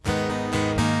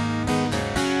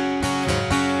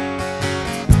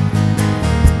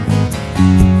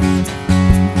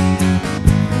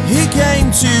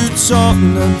to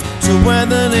Tottenham to wear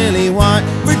the lily white,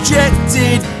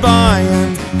 rejected by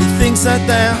him. He thinks that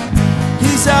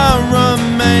he's a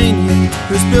Romanian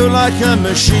who's built like a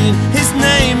machine. His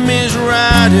name is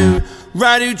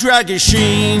Radu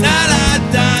Dragusin. Da da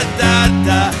da da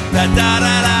da da da da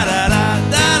da da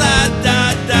da da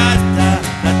da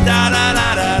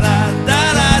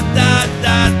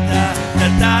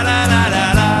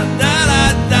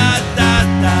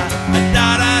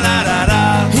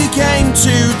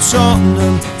to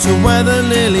Tottenham to wear the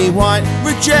lily white,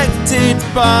 rejected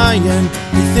by him.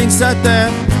 He thinks that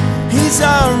he's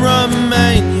a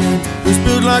Romanian who's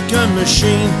built like a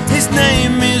machine. His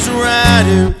name is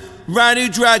Radu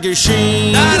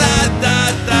Dragusin. Da da da.